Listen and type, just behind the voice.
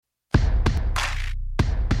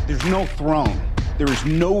There's no throne. There is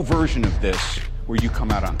no version of this where you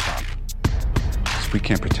come out on top. If we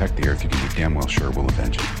can't protect the Earth, you can be damn well sure we'll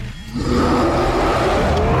avenge it.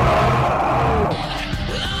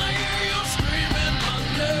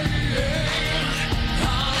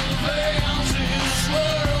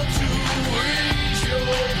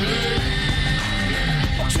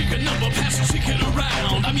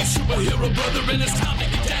 I'm your superhero brother and it's time to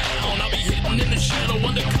get down. I'll be hidden in the shadow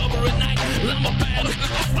undercover at night. I'm a bad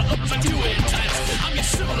I do it tight. I'm your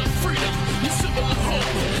symbol of freedom, your symbol of hope,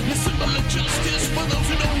 your symbol of justice for those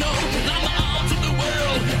who don't know. I'm the arms of the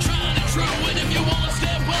world, trying to true. And if you want to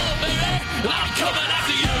step up, baby, I'm coming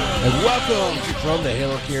after you. And welcome to From the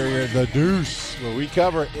Halo Carrier, the Deuce, where we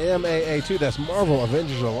cover MAA2, that's Marvel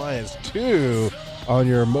Avengers Alliance 2, on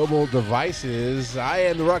your mobile devices. I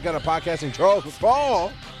am the Rock Out of Podcasting, Charles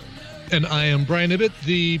McFall. And I am Brian Ibbett,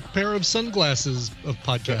 the pair of sunglasses of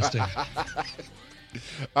podcasting.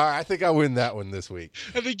 All right, I think I win that one this week.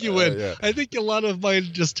 I think you win. Yeah. I think a lot of mine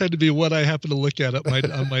just tend to be what I happen to look at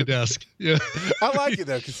on my desk. Yeah, I like it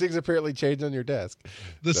though, because things apparently change on your desk.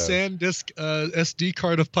 The SanDisk SD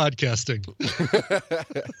card of podcasting.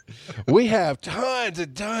 We have tons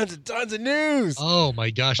and tons and tons of news. Oh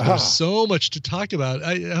my gosh, there's so much to talk about.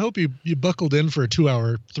 I hope you buckled in for a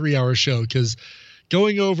 3-hour show, because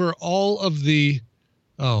going over all of the.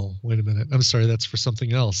 Oh, wait a minute. I'm sorry. That's for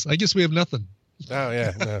something else. I guess we have nothing. Oh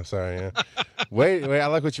yeah, no, sorry. Yeah, wait. I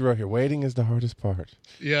like what you wrote here. Waiting is the hardest part.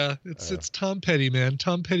 Yeah, it's Tom Petty, man.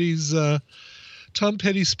 Tom Petty spoke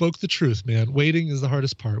the truth, man. Waiting is the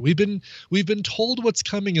hardest part. We've been told what's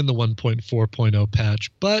coming in the 1.4.0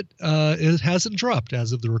 patch, but it hasn't dropped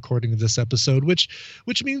as of the recording of this episode, which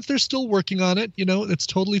means they're still working on it. You know, it's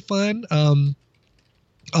totally fine.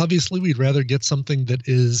 Obviously, we'd rather get something that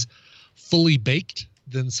is fully baked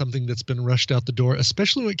than something that's been rushed out the door,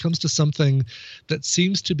 especially when it comes to something that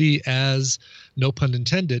seems to be as, no pun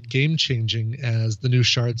intended, game-changing as the new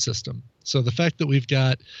shard system. So the fact that we've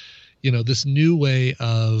got, this new way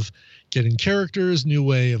of getting characters, new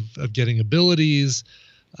way of getting abilities,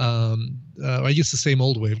 I guess the same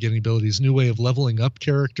old way of getting abilities, new way of leveling up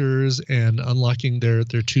characters and unlocking their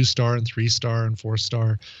 2-star and 3-star and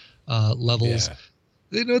 4-star levels. Yeah.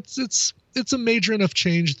 It's a major enough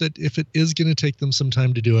change that if it is going to take them some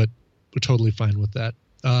time to do it, we're totally fine with that.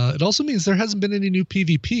 It also means there hasn't been any new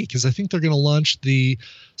PvP, because I think they're going to launch the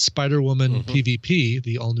Spider-Woman PvP,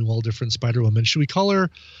 the all-new, all-different Spider-Woman. Should we call her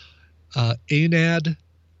ANAD?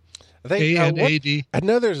 I think A-N-A-D? I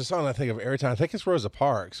know there's a song I think of every time. I think it's Rosa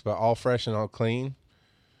Parks, but All Fresh and All Clean.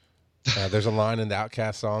 There's a line in the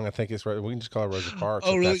Outcast song. I think it's we can just call it Rosa Parks.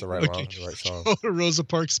 Oh, really? That's the right song. Rosa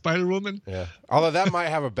Parks Spider-Woman. Yeah. Although that might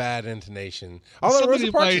have a bad intonation. Although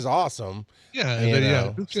Rosa Parks is awesome.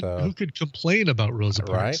 Yeah. Who could complain about Rosa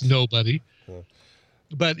Parks? Right? Nobody. Yeah.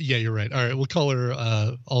 But yeah, you're right. All right, we'll call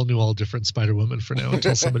her all new, all different Spider-Woman for now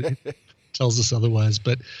until somebody tells us otherwise.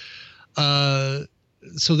 But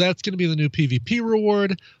so that's going to be the new PvP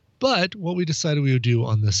reward. But what we decided we would do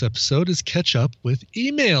on this episode is catch up with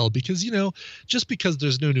email, because, just because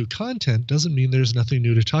there's no new content doesn't mean there's nothing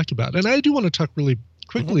new to talk about. And I do want to talk really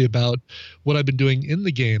quickly about what I've been doing in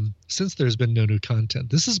the game since there's been no new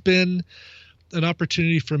content. This has been an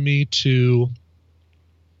opportunity for me to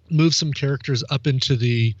move some characters up into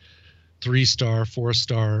the 3-star,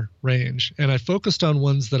 4-star range. And I focused on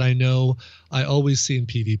ones that I know I always see in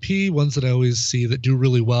PvP, ones that I always see that do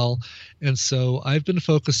really well. And so I've been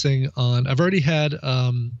focusing on, I've already had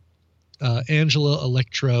Angela,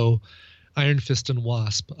 Electro, Iron Fist, and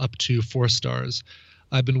Wasp up to 4 stars.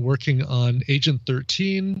 I've been working on Agent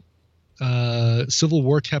 13, Civil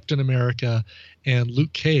War Captain America, and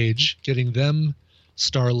Luke Cage, getting them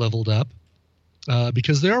star leveled up,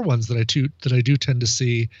 because there are ones that I do tend to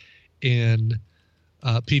see in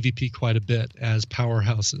PvP quite a bit as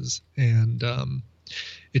powerhouses, and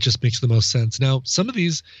it just makes the most sense. Now, some of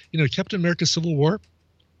these, Captain America Civil War,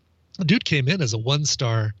 the dude came in as a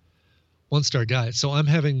 1-star guy, so I'm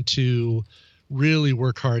having to really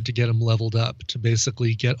work hard to get him leveled up, to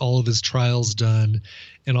basically get all of his trials done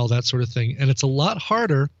and all that sort of thing. And it's a lot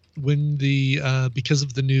harder when because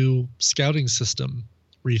of the new scouting system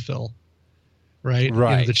refill. Right.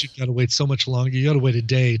 That you've got to wait so much longer. You got to wait a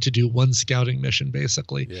day to do one scouting mission,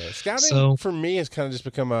 basically. Yeah. Scouting for me has kind of just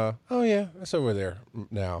become that's over there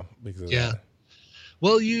now because of that.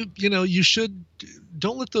 Well, you should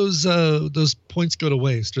don't let those points go to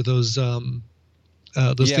waste, or those things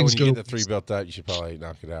when you go. get the 3 built up, you should probably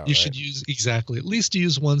knock it out. You should at least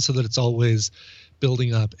use one so that it's always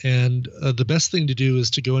building up. And the best thing to do is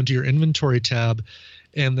to go into your inventory tab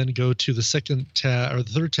and then go to the second tab or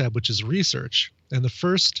the third tab, which is research. And the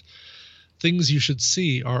first things you should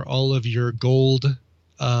see are all of your gold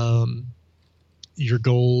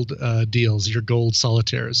deals, your gold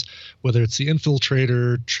solitaires, whether it's the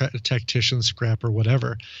infiltrator, tactician, scrap, or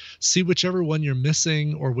whatever. See whichever one you're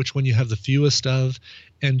missing or which one you have the fewest of,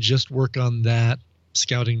 and just work on that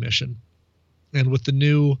scouting mission. And with the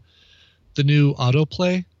new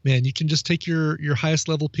autoplay, man, you can just take your highest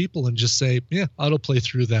level people and just say, yeah, autoplay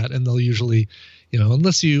through that, and they'll usually,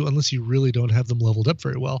 unless you really don't have them leveled up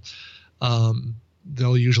very well,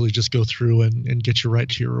 they'll usually just go through and get you right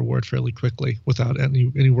to your reward fairly quickly without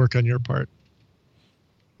any work on your part.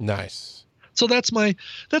 Nice. So that's my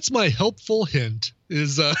helpful hint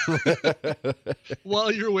is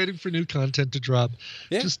while you're waiting for new content to drop,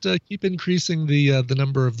 just keep increasing the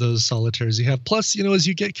number of those solitaires you have. Plus, as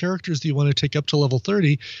you get characters that you want to take up to level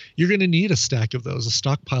 30, you're going to need a stack of those, a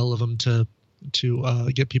stockpile of them to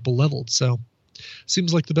get people leveled. So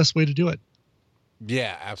seems like the best way to do it.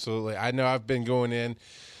 Yeah, absolutely. I know I've been going in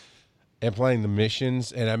and playing the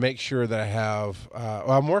missions, and I make sure that I have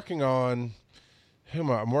I'm working on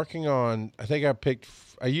I think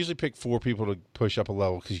I usually pick 4 people to push up a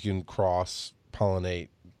level because you can cross-pollinate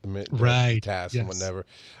the tasks and whatever.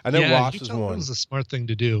 I know Wasp is one. That was a smart thing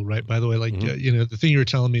to do, right? By the way, like, the thing you were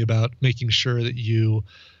telling me about making sure that you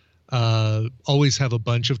always have a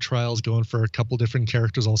bunch of trials going for a couple different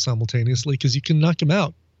characters all simultaneously, because you can knock them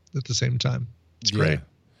out at the same time. It's great.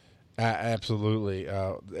 Absolutely.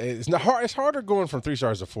 It's not hard. It's harder going from 3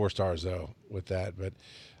 stars to 4 stars though with that. But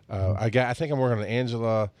I think I'm working on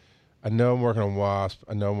Angela. I know I'm working on Wasp.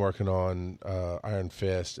 I know I'm working on Iron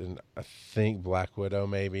Fist, and I think Black Widow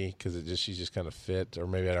maybe because she's just kind of fit, or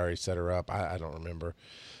maybe I'd already set her up. I don't remember.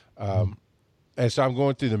 And so I'm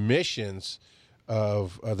going through the missions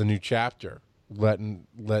of the new chapter, letting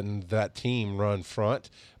that team run front,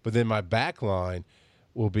 but then my back line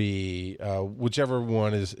will be whichever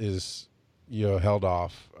one is held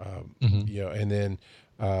off, and then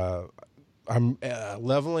I'm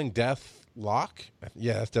leveling Deathlock.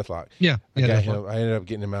 Yeah, that's Deathlock. Yeah, I ended up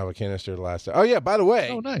getting him out of a canister last time. Oh yeah, by the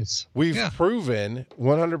way, nice. We've proven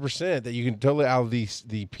 100% that you can totally out of the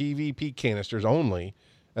PvP canisters only,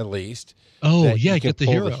 at least. Oh yeah, get the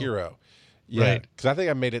hero. Yeah, because I think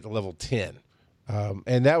I made it to level 10.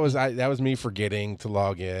 And that was me forgetting to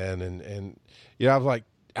log in, and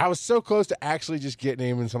I was so close to actually just getting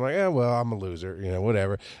him, and so I'm like, well, I'm a loser,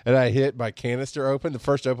 whatever. And I hit my canister open. The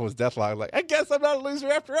first open was Deathlock. I'm like, I guess I'm not a loser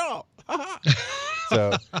after all.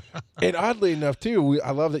 So, and oddly enough, too,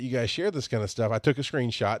 I love that you guys share this kind of stuff. I took a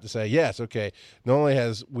screenshot to say, yes, okay, not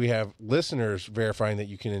only we have listeners verifying that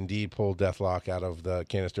you can indeed pull Deathlock out of the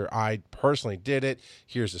canister, I personally did it.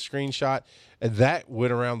 Here's the screenshot. And that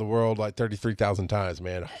went around the world like 33,000 times,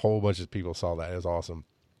 man. A whole bunch of people saw that. It was awesome.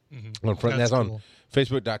 Mm-hmm. That's cool. On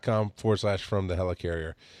Facebook.com/from the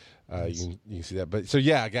helicarrier. Nice. You can see that. But so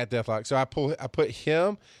yeah, I got Deathlock. So I put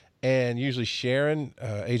him and usually Sharon,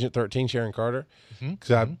 Agent 13, Sharon Carter,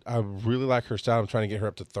 because I really like her style. I'm trying to get her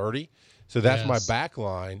up to 30. So that's my back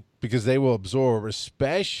line, because they will absorb,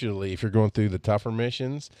 especially if you're going through the tougher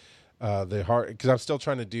missions. Because I'm still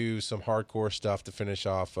trying to do some hardcore stuff to finish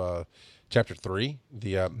off Chapter 3.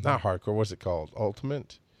 Not hardcore. What's it called?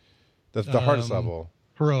 Ultimate. The hardest level.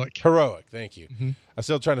 Heroic. Thank you. Mm-hmm. I'm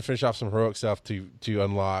still trying to finish off some heroic stuff to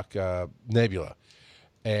unlock Nebula.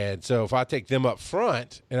 And so if I take them up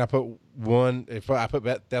front and I put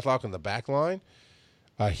Deathlock on the back line,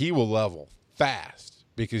 he will level fast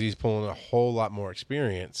because he's pulling a whole lot more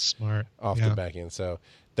experience off the back end. So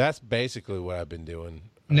that's basically what I've been doing.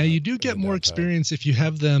 Now you do get more experience if you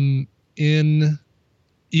have them in,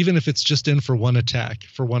 even if it's just in for one attack,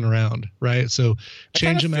 for one round, right? So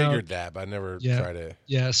change them out. I figured that, but I never tried to.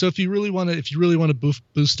 Yeah. So if you really want to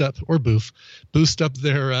boost up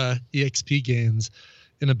their EXP gains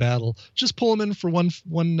in a battle, just pull them in for one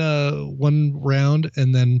round,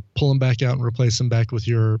 and then pull them back out and replace them back with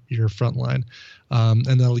your front line, and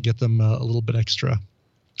that'll get them a little bit extra.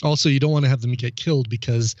 Also, you don't want to have them get killed,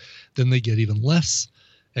 because then they get even less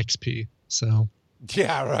XP. So.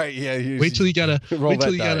 Yeah, right. Yeah. Wait till you got a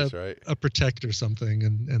protect or something,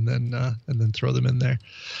 and then throw them in there.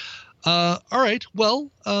 All right.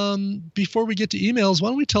 Well, before we get to emails, why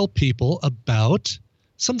don't we tell people about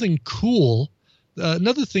something cool?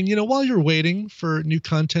 Another thing, while you're waiting for new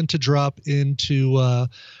content to drop into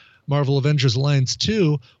Marvel Avengers Alliance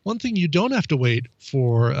 2, one thing you don't have to wait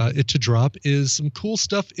for it to drop is some cool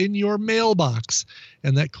stuff in your mailbox.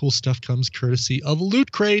 And that cool stuff comes courtesy of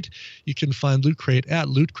Loot Crate. You can find Loot Crate at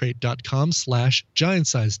lootcrate.com/giant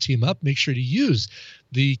size team up. Make sure to use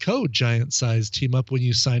the code Giant Size Team Up when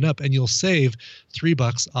you sign up, and you'll save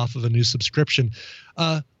 $3 off of a new subscription.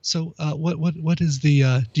 So what is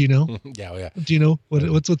the do you know? Yeah. Do you know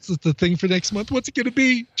what's the thing for next month? What's it going to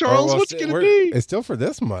be, Charles? What's it going to be? It's still for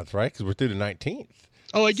this month, right? Because we're through the 19th.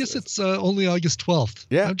 Oh, I guess it's only August 12th.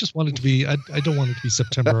 Yeah. I just want it to be. I don't want it to be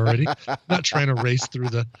September already. Not trying to race through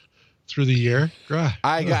the year.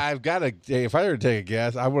 I've got to. If I were to take a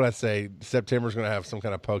guess, I would say September's going to have some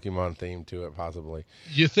kind of Pokemon theme to it, possibly.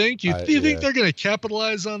 You think? Do you think they're going to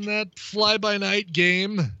capitalize on that fly-by-night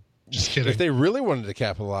game? Just kidding. If they really wanted to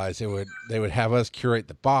capitalize, they would have us curate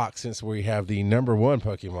the box, since we have the #1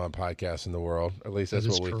 Pokemon podcast in the world. At least that's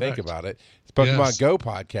what we think about it. It's Pokemon Go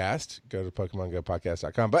podcast. Go to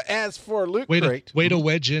PokemonGoPodcast.com. But as for Loot Crate, way to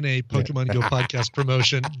wedge in a Pokemon Go podcast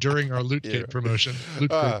promotion during our Loot Crate promotion.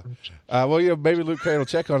 Well, maybe Loot Crate will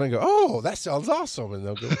check on it and go, "Oh, that sounds awesome," and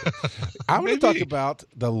they'll go. I want to talk about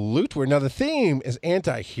the Lootware. Now, the theme is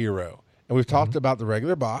anti-hero. And we've talked about the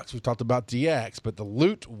regular box. We've talked about DX, but the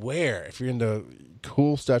Lootware, if you're into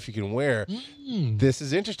cool stuff you can wear, this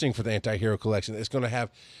is interesting for the anti-hero collection. It's going to have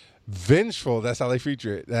Vengeful, that's how they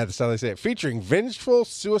feature it. That's how they say it. Featuring Vengeful,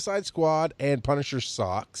 Suicide Squad, and Punisher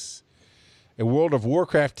socks. A World of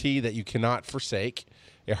Warcraft tee that you cannot forsake.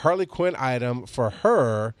 A Harley Quinn item for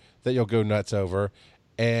her that you'll go nuts over.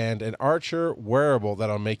 And an Archer wearable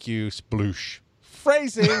that'll make you sploosh.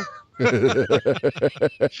 Phrasing.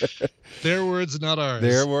 Their words, not ours.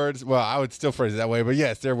 Their words. Well, I would still phrase it that way, but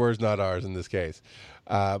yes, their words, not ours in this case.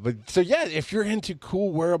 If you're into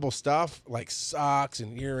cool wearable stuff like socks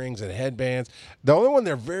and earrings and headbands, the only one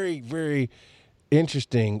they're very, very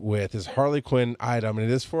interesting with is Harley Quinn item, and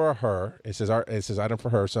it is for her. It says item for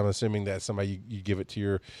her, so I'm assuming that's somebody you give it to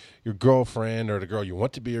your girlfriend or the girl you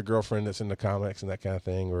want to be your girlfriend that's in the comics and that kind of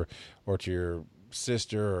thing, or to your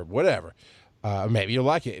sister or whatever. Maybe you'll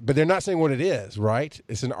like it, but they're not saying what it is, right?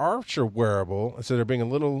 It's an Archer wearable, so they're being a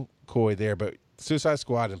little coy there, but Suicide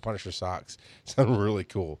Squad and Punisher socks sound really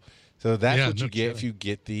cool. So that's what you get if you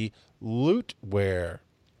get the Lootware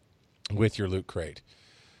with your Loot Crate.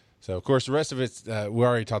 So, of course, the rest of it's, we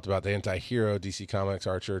already talked about the anti-hero, DC Comics,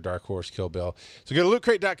 Archer, Dark Horse, Kill Bill. So go to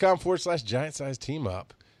lootcrate.com/giant size team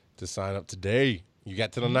up to sign up today. You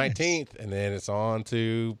got to the 19th, and then it's on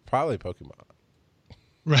to probably Pokemon.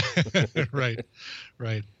 Right.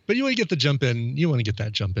 But you want to get the jump in. You want to get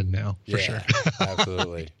that jump in now, for sure.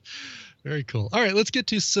 Absolutely. Very cool. All right, let's get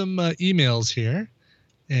to some emails here.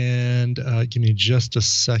 And give me just a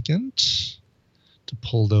second to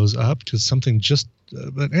pull those up, because something just,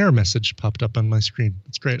 an error message popped up on my screen.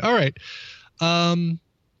 It's great. All right.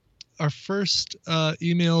 Our first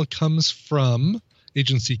email comes from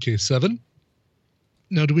Agent CK7.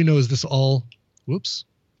 Now, do we know, is this all, whoops.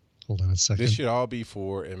 Hold on a second. This should all be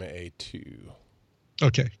for MAA2.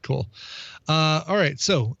 Okay, cool. All right,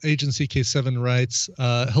 so Agent CK7 writes,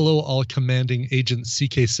 hello, all commanding Agent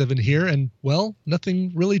CK7 here, and, well,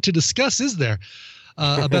 nothing really to discuss, is there?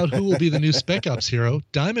 About who will be the new Spec Ops hero.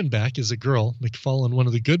 Diamondback is a girl, McFarlane, one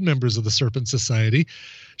of the good members of the Serpent Society.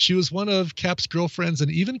 She was one of Cap's girlfriends and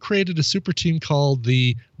even created a super team called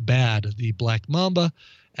the BAD, the Black Mamba,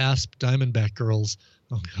 Asp, Diamondback Girls.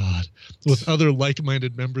 Oh, God. With other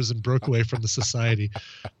like-minded members and broke away from the society,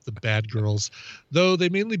 the bad girls. Though they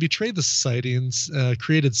mainly betrayed the society and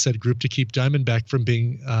created said group to keep Diamondback from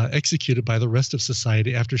being executed by the rest of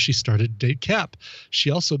society after she started to date Cap.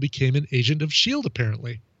 She also became an agent of S.H.I.E.L.D.,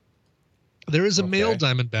 apparently. There is a male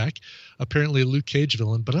Diamondback, apparently a Luke Cage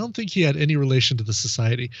villain, but I don't think he had any relation to the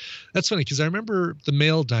society. That's funny, because I remember the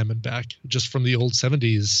male Diamondback just from the old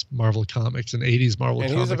 70s Marvel comics and 80s Marvel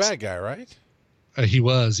comics. And he was a bad guy, right? He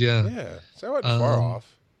was, yeah. Yeah, so I wasn't far off.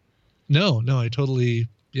 No, I totally,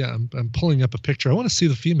 I'm pulling up a picture. I want to see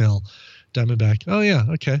the female Diamondback. Oh, yeah,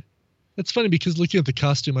 okay. It's funny because looking at the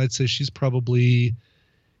costume, I'd say she's probably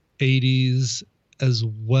 80s as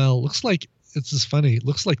well. Looks like, it's just funny,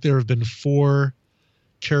 looks like there have been 4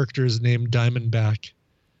 characters named Diamondback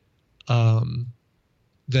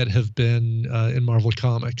that have been in Marvel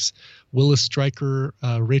Comics. Willis Stryker,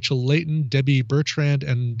 Rachel Layton, Debbie Bertrand,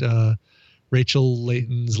 and Rachel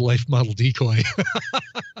Layton's life model decoy.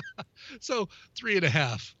 So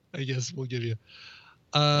 3.5, I guess we'll give you.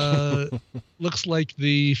 Looks like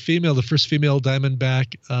the first female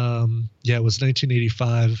Diamondback, it was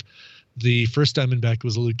 1985. The first Diamondback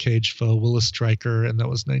was a Luke Cage foe, Willis Stryker, and that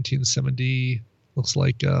was 1970. Looks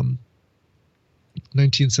like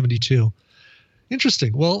 1972.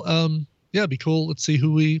 Interesting. Well, it'd be cool. Let's see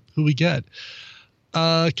who we get.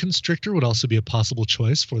 Constrictor would also be a possible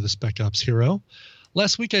choice for the Spec Ops hero.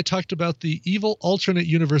 Last week I talked about the evil alternate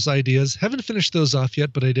universe ideas. Haven't finished those off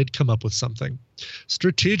yet, but I did come up with something.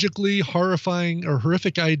 Strategically horrifying or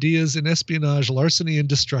horrific ideas in espionage, larceny, and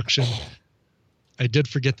destruction. I did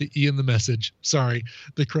forget the E in the message. Sorry.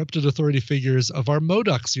 The corrupted authority figures of our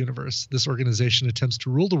Modoc's universe. This organization attempts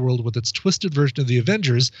to rule the world with its twisted version of the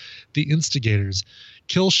Avengers, the Instigators.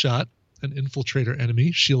 Killshot, an infiltrator enemy,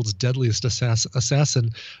 S.H.I.E.L.D.'s deadliest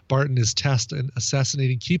assassin. Barton is tasked in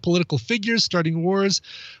assassinating key political figures, starting wars.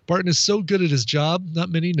 Barton is so good at his job,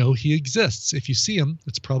 not many know he exists. If you see him,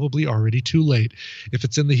 it's probably already too late. If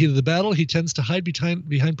it's in the heat of the battle, he tends to hide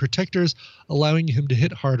behind protectors, allowing him to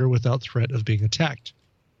hit harder without threat of being attacked.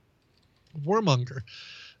 Warmonger,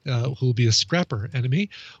 who will be a scrapper enemy,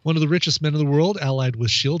 one of the richest men in the world, allied with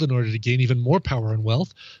S.H.I.E.L.D. in order to gain even more power and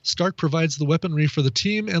wealth. Stark provides the weaponry for the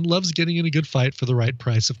team and loves getting in a good fight for the right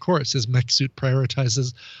price, of course. His mech suit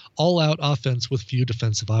prioritizes all-out offense with few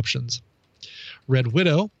defensive options. Red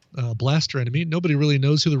Widow, blaster enemy. Nobody really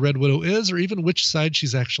knows who the Red Widow is or even which side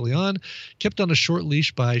she's actually on. Kept on a short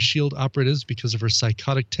leash by S.H.I.E.L.D. operatives because of her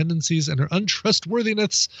psychotic tendencies and her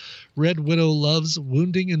untrustworthiness. Red Widow loves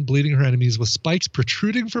wounding and bleeding her enemies with spikes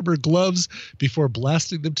protruding from her gloves before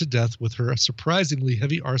blasting them to death with her surprisingly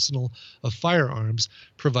heavy arsenal of firearms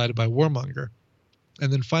provided by Warmonger.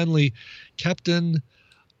 And then finally, Captain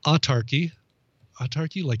Autarky.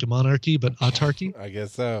 Autarky, like a monarchy, but autarky. I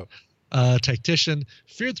guess so. Tactician.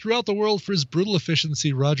 Feared throughout the world for his brutal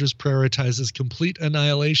efficiency, Rogers prioritizes complete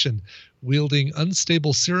annihilation, wielding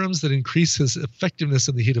unstable serums that increase his effectiveness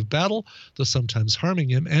in the heat of battle, though sometimes harming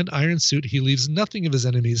him, and Iron Suit, he leaves nothing of his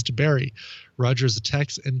enemies to bury. Rogers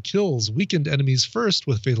attacks and kills weakened enemies first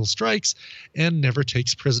with fatal strikes, and never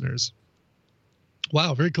takes prisoners.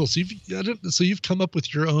 Wow, very cool. So you've come up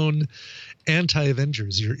with your own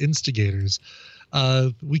anti-Avengers, your instigators.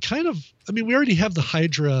 We already have the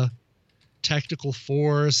Hydra tactical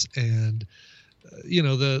force and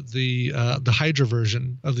the Hydra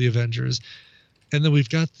version of the Avengers, and then we've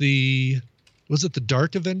got was it the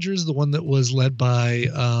Dark Avengers, the one that was led by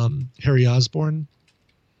Harry Osborn,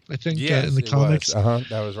 I think. Yes, in the comics. That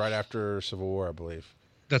was right after Civil War, I believe.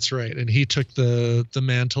 That's right, and he took the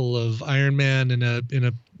mantle of Iron Man in a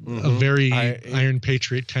very Iron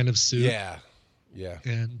Patriot kind of suit. Yeah,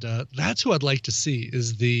 and that's who I'd like to see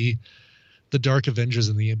is the Dark Avengers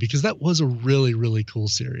in the end, because that was a really, really cool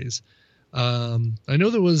series. I know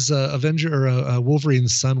there was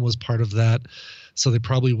Wolverine's son was part of that, so they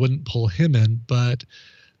probably wouldn't pull him in, but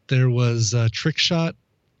there was Trickshot,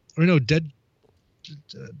 or no,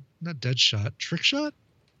 not Deadshot, Trickshot?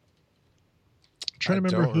 I'm trying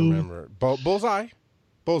to remember who. Bullseye.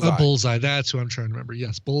 Bullseye, that's who I'm trying to remember.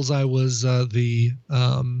 Yes, Bullseye was the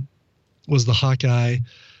Hawkeye.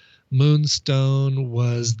 Moonstone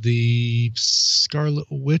was the Scarlet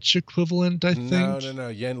Witch equivalent, I think. No.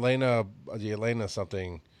 Yelena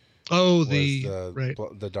something. Oh,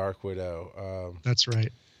 the Dark Widow. That's right.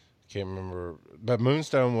 Can't remember, but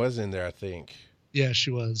Moonstone was in there, I think. Yeah,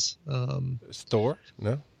 she was. Thor?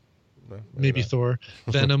 No, maybe Thor.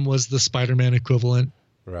 Venom was the Spider-Man equivalent.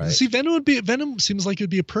 Right. See, Venom seems like it'd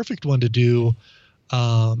be a perfect one to do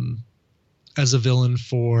as a villain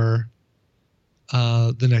for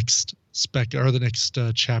the next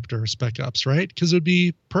chapter, Spec Ops, right? Because it would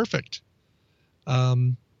be perfect.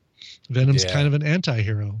 Venom's kind of an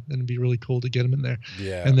anti-hero, and it'd be really cool to get him in there.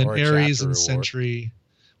 Yeah, and then Ares and Sentry.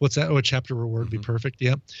 What's that? Oh, a chapter reward would be perfect.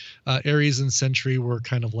 Yeah. Ares and Sentry were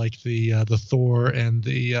kind of like the Thor and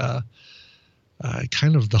the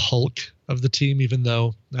kind of the Hulk of the team, even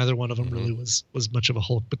though neither one of them really was much of a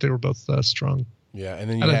Hulk, but they were both strong. Yeah, and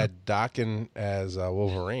then you had Daken as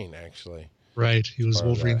Wolverine, actually. Right, he was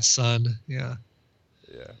Wolverine's son. Yeah.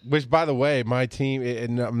 Which, by the way, my team,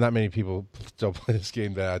 and not many people still play this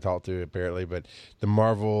game that I talked to, apparently, but the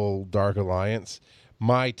Marvel Dark Alliance,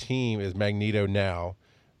 my team is Magneto now,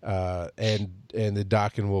 and the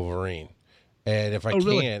Daken Wolverine. And if I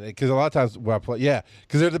can, because a lot of times when I play,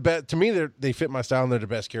 because they're the best. To me, they fit my style, and they're the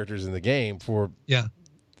best characters in the game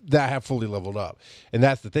that have fully leveled up. And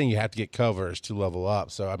that's the thing, you have to get covers to level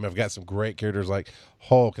up. So I mean, I've got some great characters like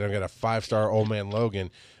Hulk, and I've got a 5-star Old Man Logan,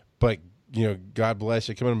 but God bless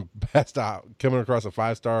you, coming across a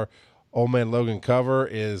 5-star Old Man Logan cover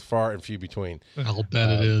is far and few between. I'll bet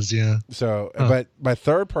it is, yeah. So, but my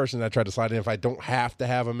third person I tried to slide in, if I don't have to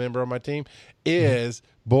have a member on my team, is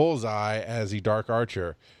Bullseye as the Dark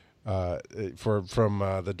Archer from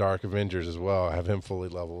the Dark Avengers as well. I have him fully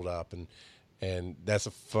leveled up, and that's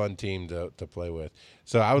a fun team to play with.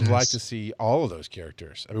 So I would like to see all of those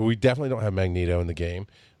characters. I mean, we definitely don't have Magneto in the game.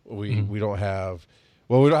 We don't have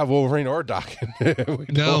Wolverine or Daken. we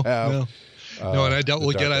don't have No, and I doubt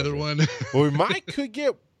we'll get either one. Well, we could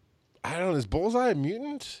get. I don't know. Is Bullseye a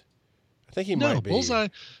mutant? I think he might be. Bullseye.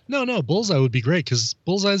 No, Bullseye would be great because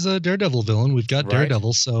Bullseye's a Daredevil villain. We've got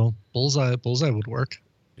Daredevil, so Bullseye would work.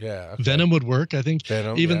 Yeah. Okay. Venom would work. I think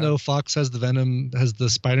even though Fox has the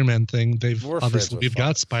Spider-Man thing, we've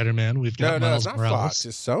got Spider-Man. We've got Miles it's not Morales. Fox,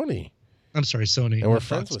 it's Sony. I'm sorry, Sony. And we're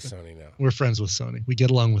friends with Sony now. We're friends with Sony. We get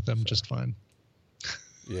along with them just fine.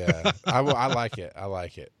 Yeah. I like it. Yeah. I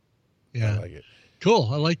like it. Cool.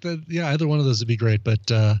 I like that. Yeah, either one of those would be great. But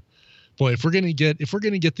boy, if we're gonna get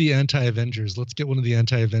the anti-Avengers, let's get one of the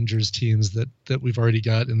anti-Avengers teams that we've already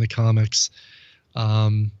got in the comics.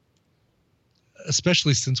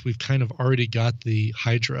 Especially since we've kind of already got the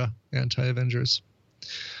Hydra anti-Avengers.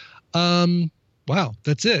 Wow,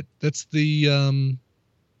 that's it. That's the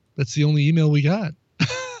only email we got.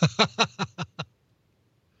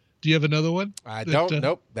 Do you have another one? I don't.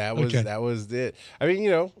 Nope. That was it. I mean,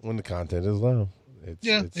 when the content is low.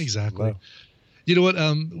 It's exactly. Low. You know what?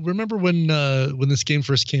 Remember when this game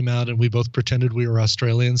first came out and we both pretended we were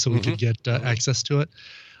Australian so we could get access to it?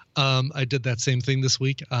 I did that same thing this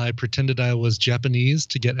week. I pretended I was Japanese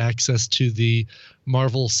to get access to the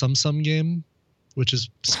Marvel Sum Sum game, which is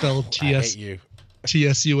spelled TSUM.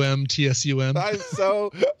 I'm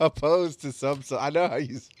so opposed to Sum Sum. I know how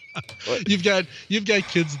you. You've got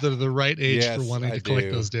kids that are the right age for wanting to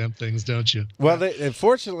collect those damn things, don't you? Well,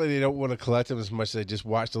 unfortunately, they don't want to collect them as much. They just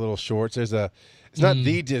watch the little shorts. It's not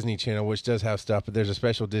the Disney Channel, which does have stuff, but there's a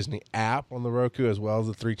special Disney app on the Roku as well as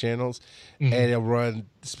the 3 channels, and it'll run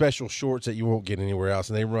special shorts that you won't get anywhere else.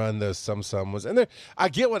 And they run those Sum ones, and I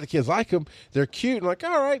get why the kids like them. They're cute. I'm like,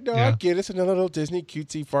 all right, I get it. It's another little Disney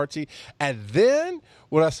cutesy fartsy. And then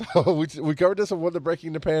when I saw we covered this on one of the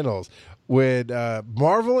Breaking the Panels when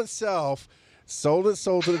Marvel itself sold its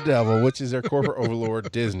soul to the devil, which is their corporate overlord,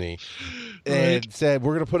 Disney, and said,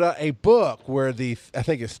 we're going to put out a book where I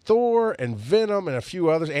think it's Thor and Venom and a few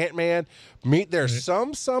others, Ant-Man, meet their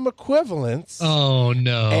Sum equivalents. Oh,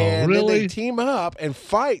 no. And really? then they team up and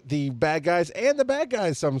fight the bad guys and the bad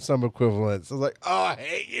guys' Sum equivalents. I was like, oh, I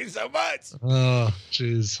hate you so much. Oh,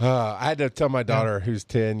 jeez. I had to tell my daughter, who's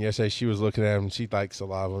 10, yesterday, she was looking at them. She likes a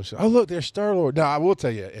lot of them. She said, oh, look, there's Star-Lord. No, I will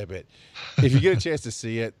tell you, Ibbot, if you get a chance to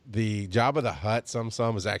see it, the Jabba the Hutt Sum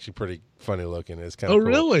is actually pretty funny looking. It's kind of cool.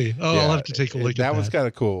 Really? Oh, yeah, I'll have to take a look at that. That was kind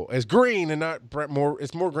of cool. It's green and not more.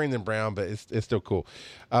 It's more green than brown, but it's still cool.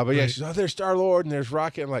 But yeah, she's there's Star-Lord and there's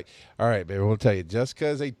Rocket. I'm like, all right, baby, we'll tell you, just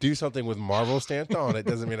because they do something with Marvel stamped on it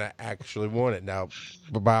doesn't mean I actually want it. Now,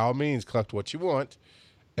 but by all means, collect what you want,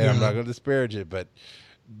 and I'm not going to disparage it, but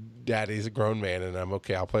Daddy's a grown man, and I'm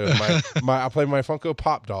okay. I'll play with I'll play my Funko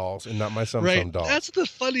Pop dolls and not my Sum dolls. That's the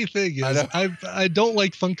funny thing is I don't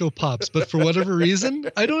like Funko Pops, but for whatever reason,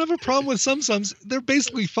 I don't have a problem with Sum Sums. They're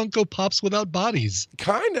basically Funko Pops without bodies.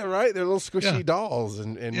 Kind of, right? They're little squishy dolls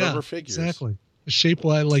and rubber figures. Exactly.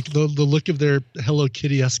 Shape-wise, like the look of their Hello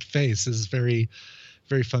Kitty-esque face is very,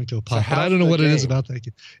 very Funko Pop. But I don't know what it is about that.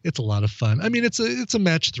 It's a lot of fun. I mean, it's a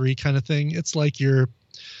match 3 kind of thing. It's like you're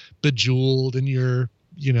Bejeweled and you're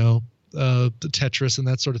the Tetris and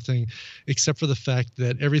that sort of thing, except for the fact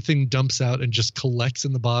that everything dumps out and just collects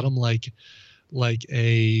in the bottom like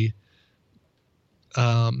a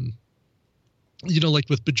like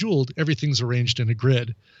with Bejeweled, everything's arranged in a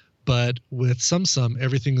grid, but with Sum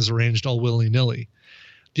everything is arranged all willy-nilly.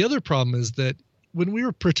 The other problem is that when we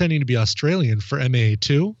were pretending to be Australian for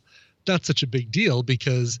MAA2, not such a big deal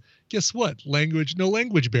because guess what? No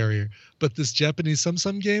language barrier. But this Japanese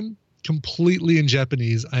Sum game, completely in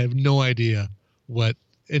Japanese. I have no idea what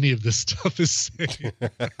any of this stuff is saying.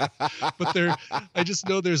 But I just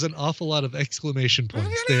know there's an awful lot of exclamation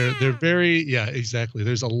points. They're very, exactly.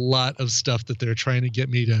 There's a lot of stuff that they're trying to get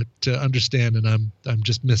me to understand, and I'm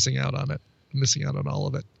just missing out on it. I'm missing out on all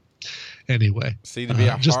of it. Anyway. See, to be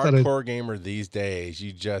a hardcore gamer these days,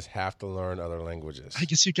 you just have to learn other languages. I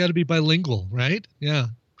guess you got to be bilingual, right? Yeah,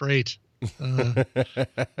 great. Not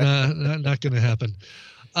going to happen.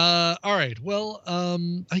 All right. Well,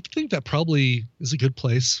 I think that probably is a good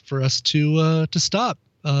place for us to stop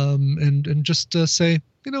and just say,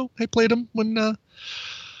 I played them when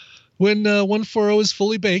 140 is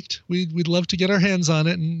fully baked. We'd love to get our hands on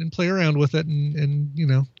it and play around with it and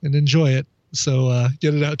enjoy it. So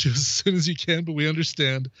get it out to us as soon as you can. But we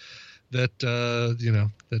understand that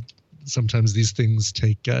that sometimes these things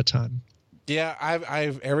take time. Yeah,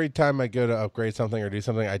 I've every time I go to upgrade something or do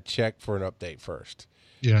something, I check for an update first.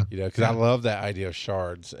 Yeah. Because I love that idea of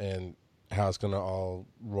shards and how it's going to all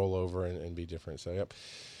roll over and be different. So, yep.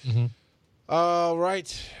 Mm-hmm. All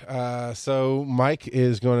right. So Mike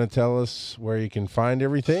is going to tell us where you can find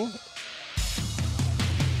everything.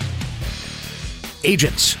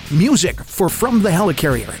 Agents, music for From the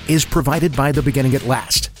Helicarrier is provided by The Beginning at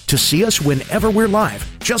Last. To see us whenever we're live,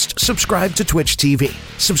 just subscribe to Twitch TV.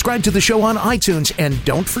 Subscribe to the show on iTunes, and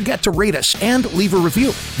don't forget to rate us and leave a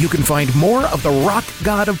review. You can find more of the rock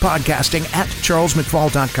god of podcasting at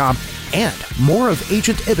charlesmcfall.com and more of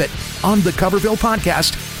Agent Ibbott on the Coverville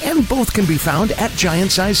podcast, and both can be found at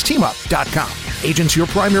giantsizesteamup.com. Agents, your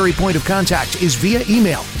primary point of contact is via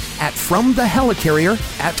email at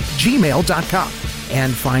fromthehelicarrier@gmail.com.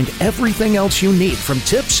 And find everything else you need, from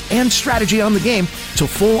tips and strategy on the game to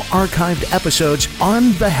full archived episodes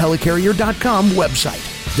on the helicarrier.com website.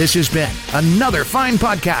 This has been another fine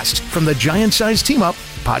podcast from the Giant Size Team Up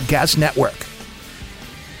Podcast Network.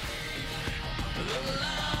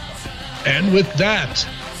 And with that,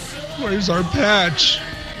 where's our patch?